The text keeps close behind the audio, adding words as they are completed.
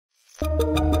There's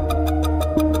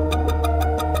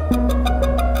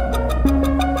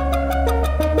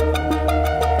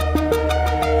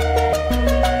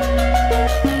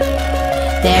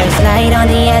light on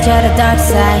the edge of the dark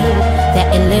side that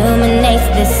illuminates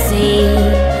the sea.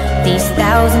 These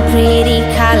thousand pretty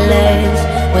colors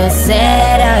will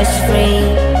set us free.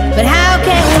 But how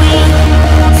can we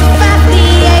survive the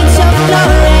age of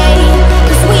glory?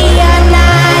 'Cause we are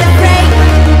not afraid.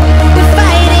 We're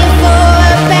fighting for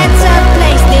a better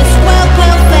place. This world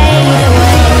will fade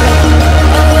away.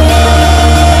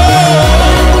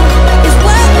 This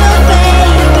world will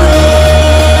fade away.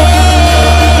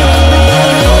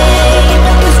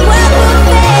 This world will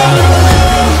fade away.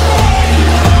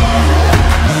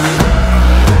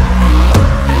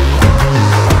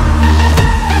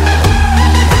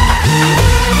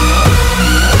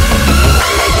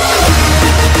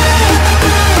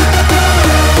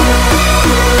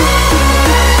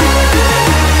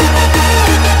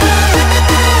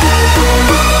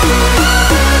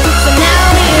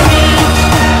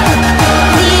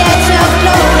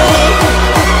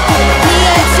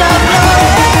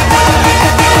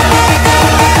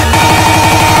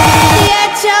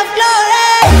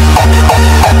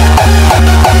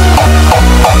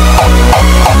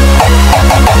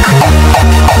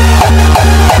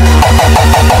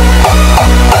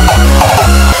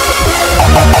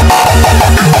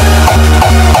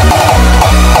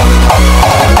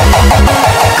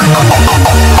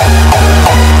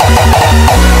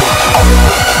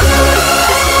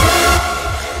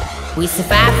 We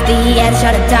survive the edge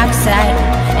of the dark side,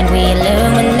 and we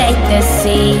illuminate the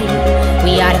sea.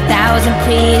 We are the thousand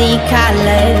pretty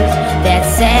colors that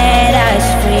set us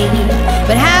free.